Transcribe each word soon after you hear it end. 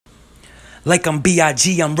Like I'm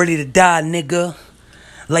B.I.G., I'm ready to die, nigga.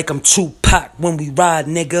 Like I'm Tupac when we ride,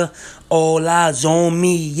 nigga. All eyes on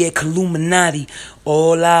me, yeah, Illuminati.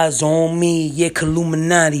 All eyes on me, yeah,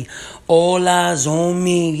 Illuminati. All eyes on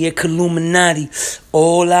me, yeah, Illuminati.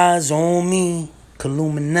 All eyes on me,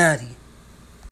 Illuminati.